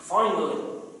 Finally,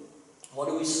 what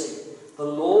do we see? The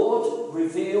Lord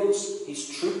reveals His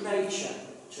true nature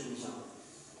to His own.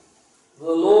 The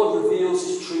Lord reveals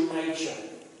His true nature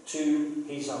to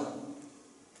His own.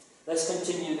 Let's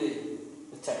continue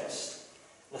the text.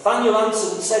 Nathanael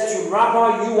answered and said to him,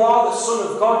 Rabbi, you are the Son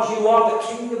of God, you are the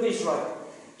King of Israel.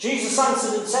 Jesus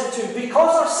answered and said to him,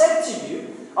 because I said to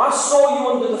you, I saw you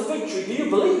under the fig tree, do you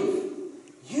believe?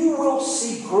 You will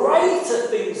see greater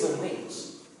things than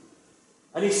these.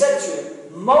 And He said to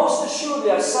him, most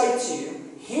assuredly I say to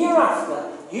you,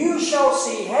 hereafter you shall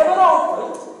see heaven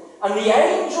opened, and the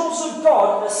angels of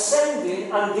God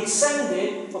ascending and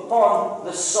descending upon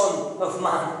the Son of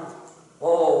Man.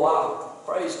 Oh, wow.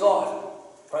 Praise God.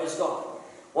 Praise God.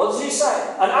 What does He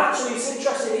say? And actually, it's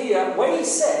interesting here, when He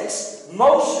says,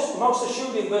 most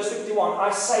assuredly in verse 51,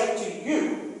 I say to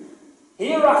you,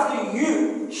 hereafter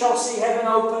you shall see heaven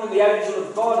open and the angel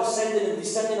of God ascending and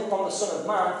descending upon the Son of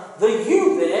Man. The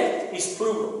you there is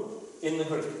plural in the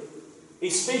Greek.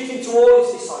 He's speaking to all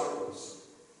His disciples.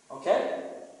 Okay?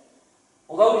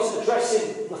 Although He's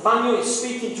addressing Nathanael, He's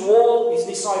speaking to all His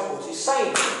disciples. He's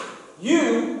saying,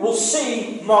 you will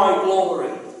see my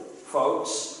glory,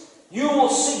 folks. You will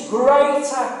see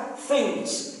greater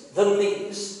things than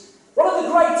these. What are the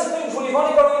greater things? Well, you've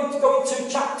only got to go into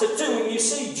chapter 2 and you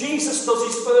see Jesus does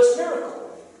His first miracle,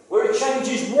 where He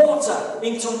changes water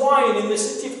into wine in the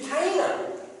city of Cana,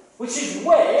 which is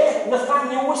where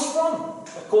Nathanael was from,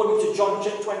 according to John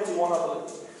 21, I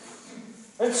believe.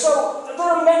 And so, there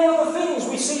are many other things.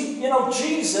 We see,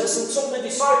 Jesus and some of the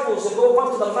disciples that go up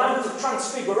onto the Mount of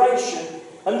Transfiguration,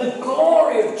 and the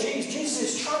glory of Jesus. Jesus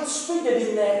is transfigured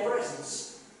in their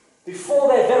presence. before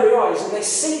their very eyes, and they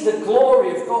see the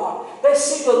glory of God. They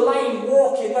see the lame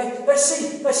walking. They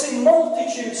see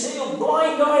multitudes healed,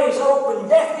 blind eyes open,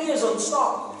 deaf ears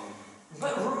unstopped.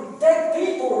 But dead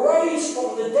people raised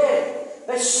from the dead.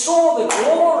 They saw the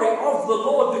glory of the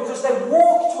Lord because they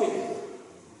walked with Him.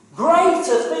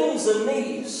 Greater things than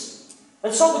these.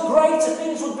 And so the greater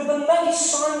things would be the many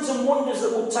signs and wonders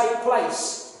that will take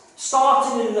place,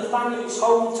 starting in Nathanael's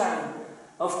hometown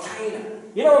of Cana.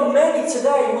 You know, many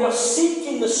today, we are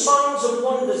seeking the signs and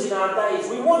wonders in our days.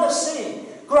 We want to see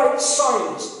great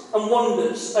signs and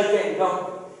wonders again,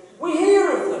 don't we? We hear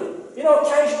of them. You know,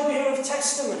 occasionally we hear of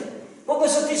testimony. But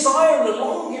there's a desire and a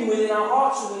longing within our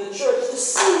hearts within the church to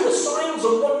see the signs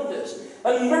and wonders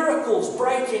and miracles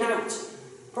breaking out.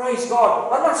 Praise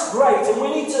God. And that's great. And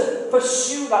we need to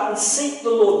pursue that and seek the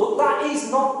Lord. But that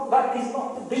is not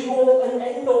the be all and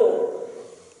end all.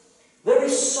 There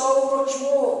is so much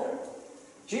more.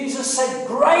 Jesus said,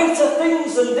 greater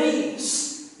things than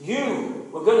these you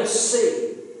were going to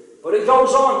see. But it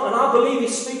goes on, and I believe He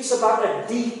speaks about a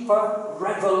deeper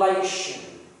revelation.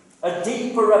 A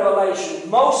deeper revelation.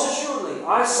 Most assuredly,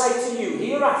 I say to you,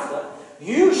 hereafter,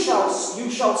 you shall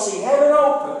see heaven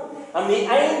open, and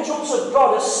the angels of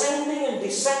God ascending and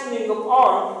descending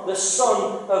upon the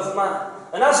Son of Man.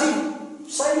 And as He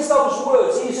says those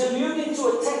words, He is alluding to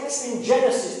a text in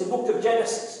Genesis, the book of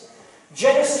Genesis.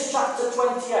 Genesis chapter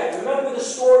 28. Remember the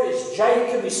story as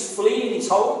Jacob is fleeing his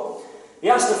home. He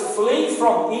has to flee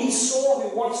from Esau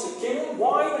who wants to kill him.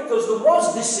 Why? Because there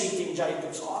was deceit in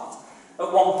Jacob's heart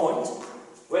at one point,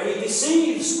 where he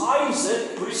deceives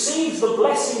Isaac, receives the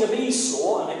blessing of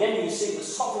Esau, and again you see the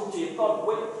sovereignty of God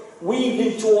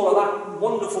weaved into all of that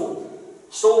wonderful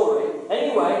story.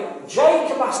 Anyway,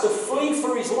 Jacob has to flee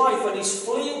for his life, and he's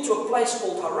fleeing to a place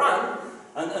called Haran,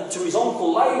 and to his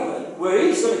uncle Laban, where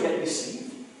he's going to get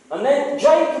deceived. And then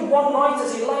Jacob one night,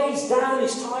 as he lays down,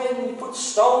 he's tired, and he puts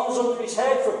stones under his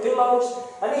head for pillows,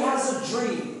 and he has a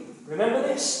dream. Remember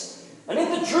this? And in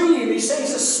the dream he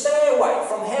sees a stairway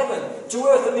from heaven to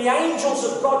earth, and the angels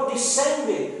of God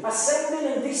ascending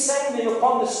and descending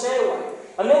upon the stairway.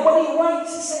 And then when he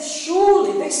wakes, he says,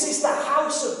 surely this is the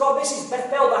house of God. This is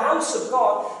Bethel, the house of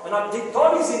God. And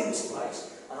God is in this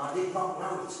place, and I did not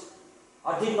know it.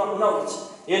 I did not know it.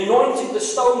 He anointed the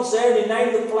stones there, and he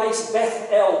named the place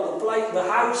Bethel, the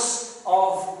house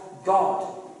of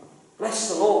God. Bless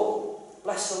the Lord.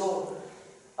 Bless the Lord.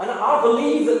 And I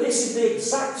believe that this is the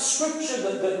exact scripture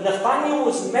that Nathanael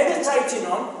was meditating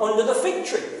on under the fig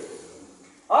tree.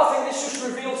 I think this just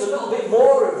reveals a little bit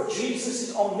more of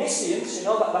Jesus' omniscience,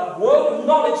 that word of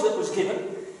knowledge that was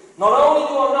given. Not only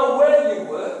do I know where you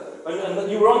were, and that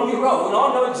you were on your own,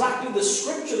 I know exactly the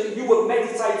scripture that you were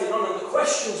meditating on and the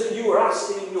questions that you were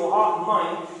asking in your heart and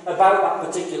mind about that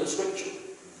particular scripture.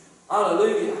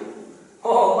 Hallelujah.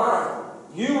 Oh man,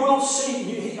 you will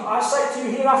see, I say to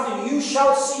you hereafter, you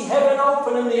shall see heaven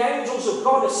open and the angels of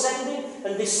God ascending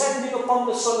and descending upon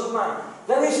the Son of Man.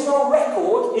 There is no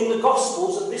record in the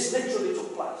Gospels that this literally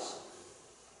took place.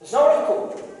 There's no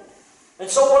record. And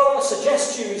so what I want to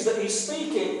suggest to you is that he's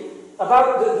speaking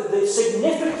about the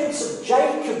significance of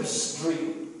Jacob's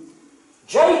dream.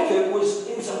 It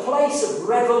was a place of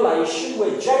revelation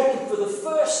where Jacob for the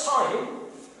first time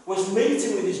was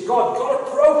meeting with his God. God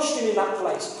approached him in that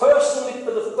place, personally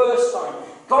for the first time.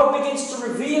 God begins to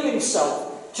reveal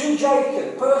himself to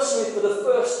Jacob, personally for the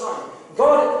first time.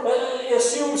 God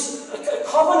assumes a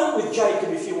covenant with Jacob,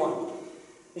 if you want.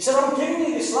 He said, I'm giving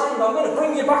you this land, I'm going to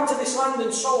bring you back to this land,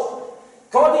 and so on.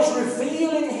 God is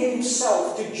revealing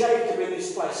himself to Jacob in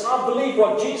this place. And I believe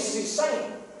what Jesus is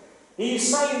saying.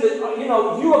 He's saying that,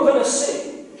 you are going to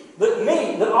see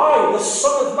that I, the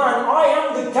Son of Man, I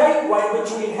am the gateway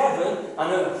between heaven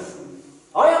and earth.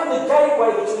 I am the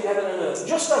gateway between heaven and earth.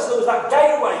 Just as there was that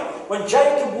gateway when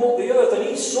Jacob walked the earth and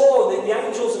he saw the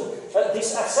angels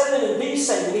ascending and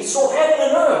descending. He saw heaven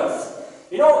and earth,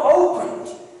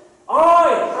 opened.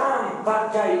 I am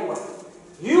that gateway.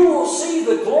 You will see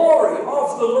the glory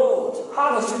of the Lord.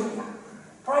 Hallelujah.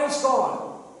 Praise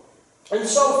God. And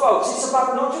so, folks, it's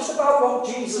not just about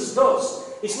what Jesus does.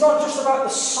 It's not just about the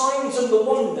signs and the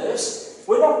wonders.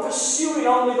 We're not pursuing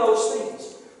only those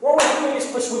things. What we're doing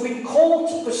is we've been called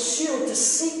to pursue, to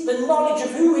seek the knowledge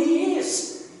of who He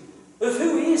is. Of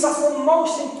who He is. That's the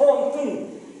most important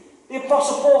thing. The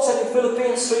Apostle Paul said in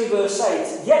Philippians 3 verse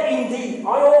 8, yet indeed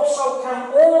I also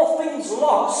count all things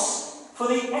lost for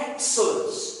the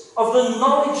excellence of the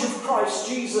knowledge of Christ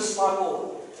Jesus my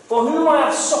Lord, for whom I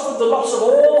have suffered the loss of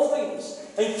all things,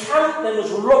 and count them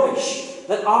as rubbish,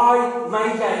 that I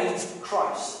may gain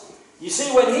Christ. You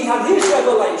see, when he had his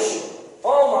revelation,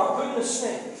 oh my goodness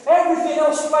me, Everything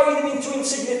else faded into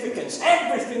insignificance.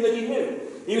 Everything that he knew,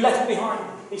 he left behind.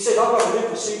 He said, I've got a new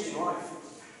pursuit in life.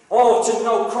 Oh, to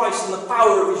know Christ and the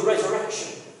power of his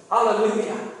resurrection.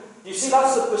 Hallelujah. You see,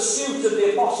 that's the pursuit of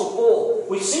the Apostle Paul.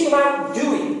 We see him out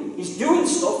doing. He's doing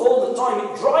stuff all the time.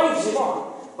 It drives him on.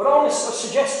 But I want to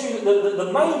suggest to you that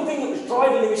the main thing that was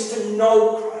driving him is to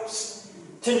know Christ.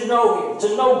 To know him.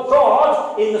 To know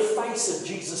God in the face of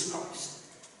Jesus Christ.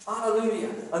 Hallelujah.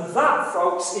 And that,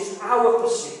 folks, is our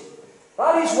pursuit.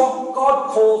 That is what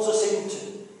God calls us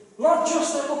into. Not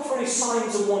just to look for his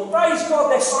signs and wonders. Praise God,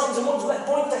 they're signs and wonders, but they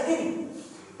point to him.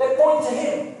 They point to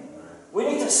him. We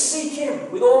need to seek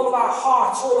him with all of our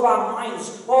hearts, all of our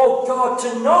minds. Oh God,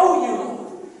 to know you, Lord.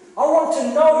 I want to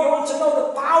know you. I want to know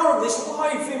the power of this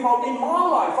life in my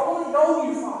life. I want to know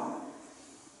you, Father.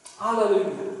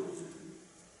 Hallelujah.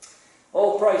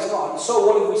 Oh, praise God. And so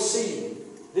what have we seen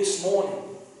this morning?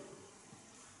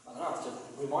 I don't have to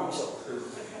remind myself.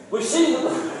 We've seen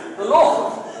that the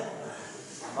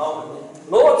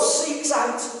Lord seeks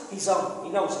out his own.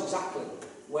 He knows exactly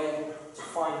where to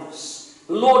find us.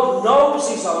 The Lord knows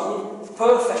his own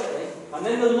perfectly, and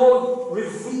then the Lord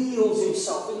reveals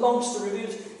himself. He longs to reveal.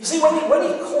 You see, when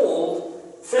he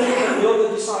called Philip and the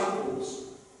other disciples,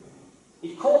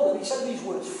 he called them, he said these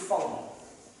words, follow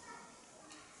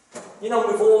me. You know,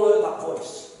 we've all heard that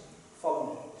voice. Follow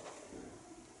me.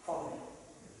 Follow me.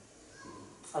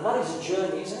 And that is a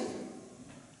journey, isn't it?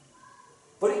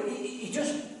 But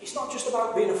it's not just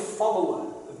about being a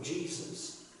follower of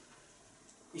Jesus.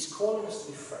 He's calling us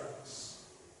to be friends.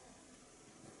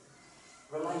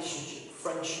 Relationship,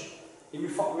 friendship. He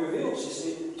reveals, you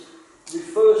see,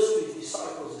 refers to his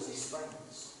disciples as his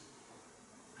friends.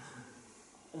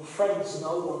 And friends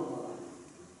know one another.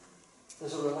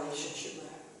 There's a relationship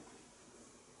there.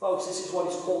 Folks, this is what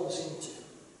he's called us into.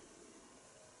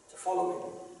 To follow him.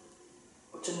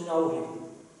 But to know him.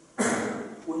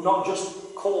 We're not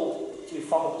just called to be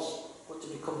followers, but to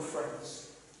become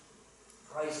friends.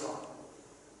 Praise God.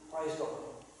 Praise God.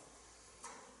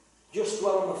 Just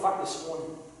dwell on the fact this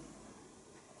morning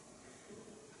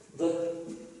that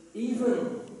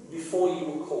even before you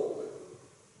were called,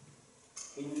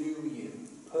 he knew you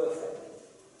perfectly.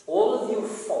 All of your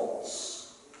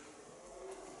faults.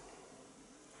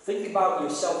 Think about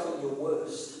yourself at your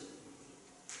worst.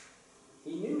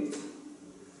 He knew it.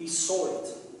 He saw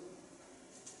it.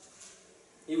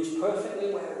 He was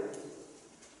perfectly aware of it.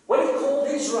 When he called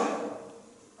Israel,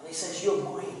 and he says, you're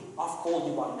mine, I've called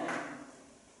you by name.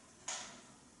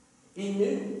 He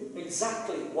knew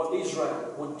exactly what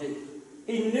Israel would do.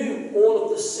 He knew all of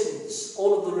the sins,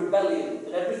 all of the rebellion,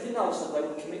 and everything else that they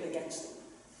would commit against him.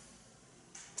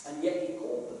 And yet he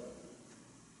called them.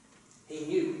 He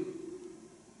knew.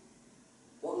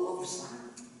 What love is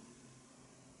that?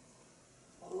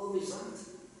 What love is that?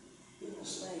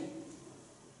 Goodness me.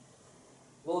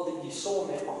 Lord, that you saw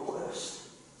me at my worst.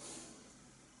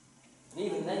 And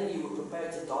even then you were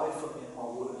prepared to die for me at my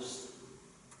worst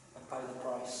and pay the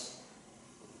price.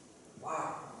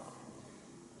 Wow.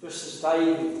 Just as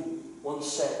David once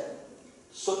said,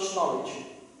 such knowledge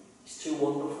is too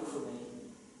wonderful for me.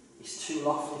 It's too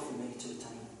lofty for me to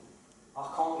attain. I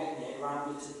can't get my head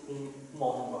around it in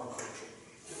modern rock country.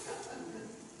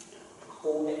 I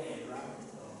can't get my head around it.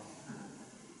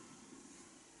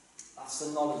 That's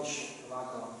the knowledge of our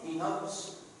God. He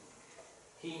knows.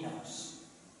 He knows.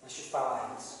 Let's just bow our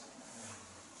heads.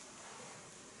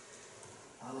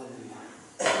 Hallelujah.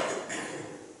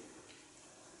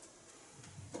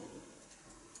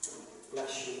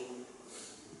 Bless you.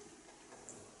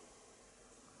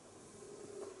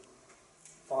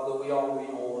 Father, we are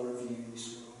in awe of you this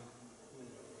morning.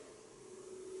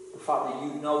 The fact that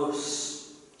you know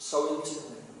us so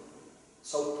intimately,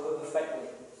 so perfectly.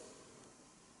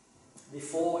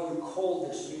 Before you called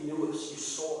us, you knew us, you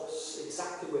saw us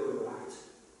exactly where we were at.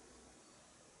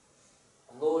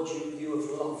 And Lord, you have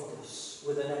loved us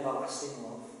with an everlasting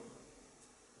love.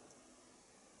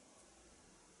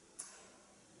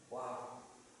 Wow.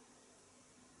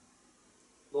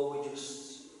 Lord,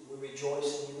 we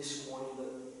rejoice in you this morning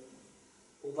that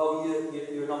although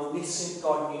you're an omniscient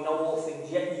God and you know all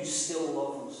things, yet you still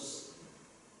love us.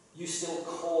 You still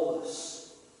call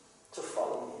us to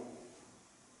follow you.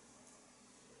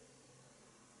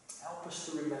 Help us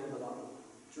to remember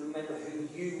that, to remember who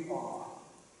you are.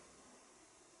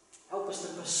 Help us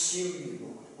to pursue you,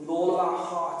 Lord, with all of our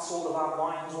hearts, all of our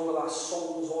minds, all of our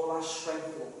souls, all of our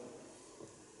strength, Lord.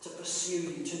 To pursue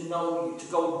you, to know you, to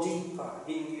go deeper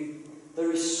in you.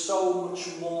 There is so much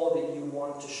more that you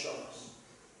want to show us.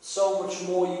 So much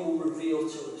more you will reveal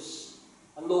to us.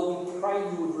 And Lord, we pray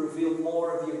you would reveal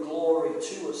more of your glory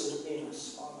to us and in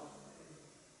us, Father.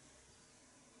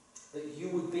 that you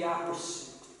would be our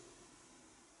pursuit.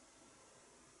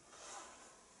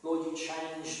 Lord, you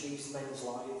changed these men's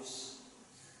lives.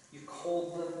 You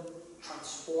called them,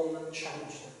 transformed them,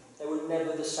 changed them. They were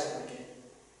never the same again.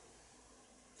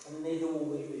 And neither will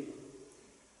we be.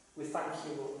 We thank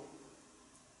you, Lord.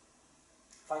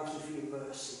 Thank you for your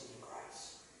mercy and your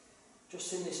grace.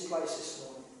 Just in this place this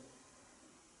morning,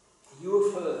 you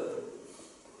have heard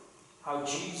how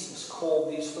Jesus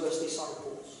called these first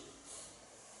disciples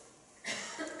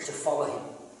to follow him.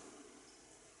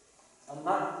 And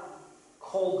that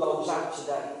call goes out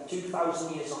today,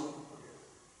 2,000 years on.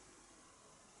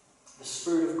 The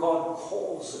Spirit of God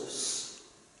calls us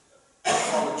to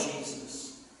follow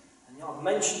Jesus. And I've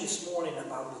mentioned this morning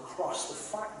about the cross,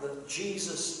 the fact that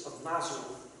Jesus of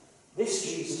Nazareth, this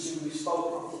Jesus who we've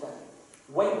spoken of today,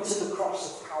 went to the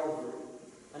cross of Calvary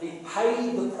and he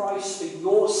paid the price for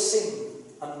your sin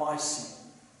and my sin.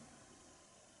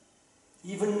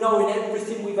 Even knowing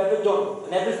everything we've ever done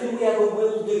and everything we ever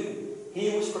will do,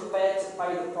 he was prepared to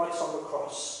pay the price on the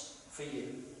cross for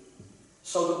you,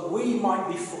 so that we might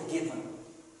be forgiven.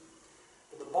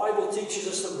 But the Bible teaches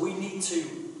us that we need to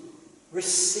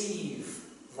receive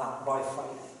that by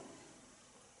faith.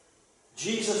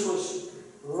 Jesus was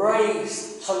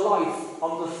raised to life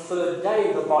on the third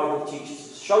day, the Bible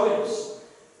teaches us, showing us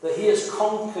that he has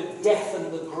conquered death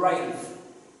and the grave,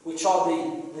 which are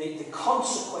the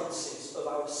consequences of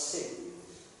our sin.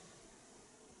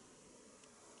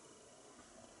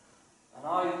 And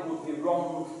I would be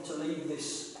wrong to leave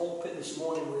this pulpit this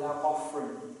morning without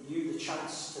offering you the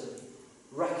chance to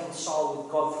reconcile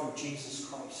with God through Jesus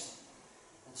Christ.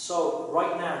 And so,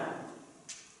 right now,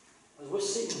 as we're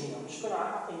sitting here, I'm just going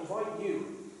to invite you,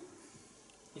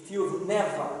 if you have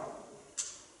never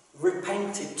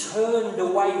repented, turned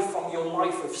away from your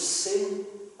life of sin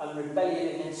and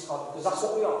rebellion against God, because that's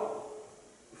what we are.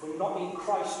 If we're not in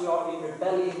Christ, we are in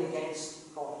rebellion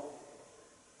against God.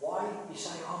 Why? You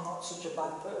say, oh, I'm not such a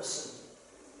bad person.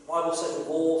 The Bible says we've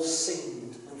all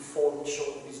sinned and fallen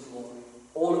short of his glory.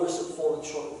 All of us have fallen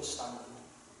short of the standard.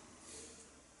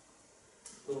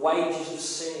 The wages of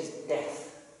sin is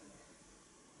death.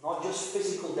 Not just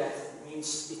physical death. It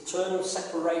means eternal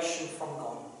separation from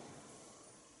God.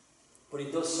 But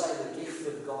it does say the gift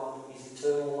of God is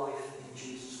eternal life in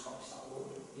Jesus Christ our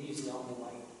Lord. He is the only way.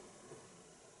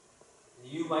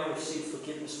 You may receive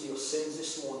forgiveness for your sins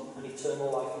this morning and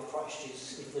eternal life in Christ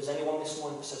Jesus. If there's anyone this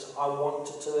morning that says, I want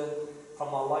to turn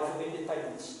from my life of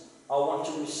independence, I want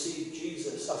to receive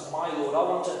Jesus as my Lord, I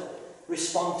want to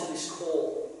respond to this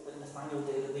call that Nathaniel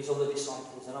did and these other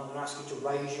disciples, and I'm going to ask you to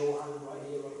raise your hand right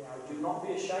here, right now. Do not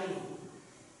be ashamed,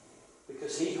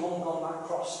 because he hung on that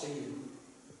cross for you,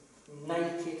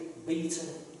 naked, beaten.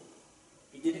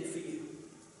 He did it for you.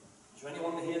 Is there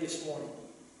anyone here this morning?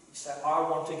 He said, I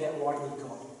want to get right with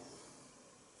God.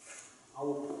 I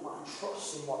will put my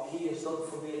trust in what he has done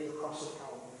for me at the cross of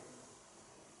Calvary.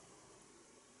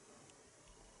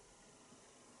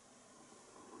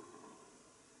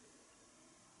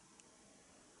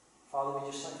 Father,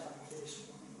 we just say thank you this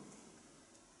morning.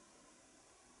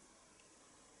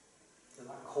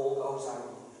 That call goes out,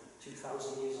 Lord,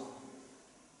 2,000 years on.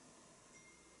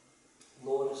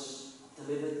 Lord, as I've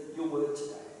delivered your word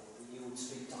today, that you would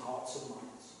speak to hearts and minds.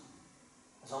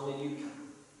 As only you can.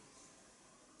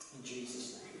 In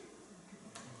Jesus'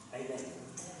 name. Amen.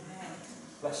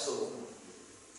 Bless the Lord.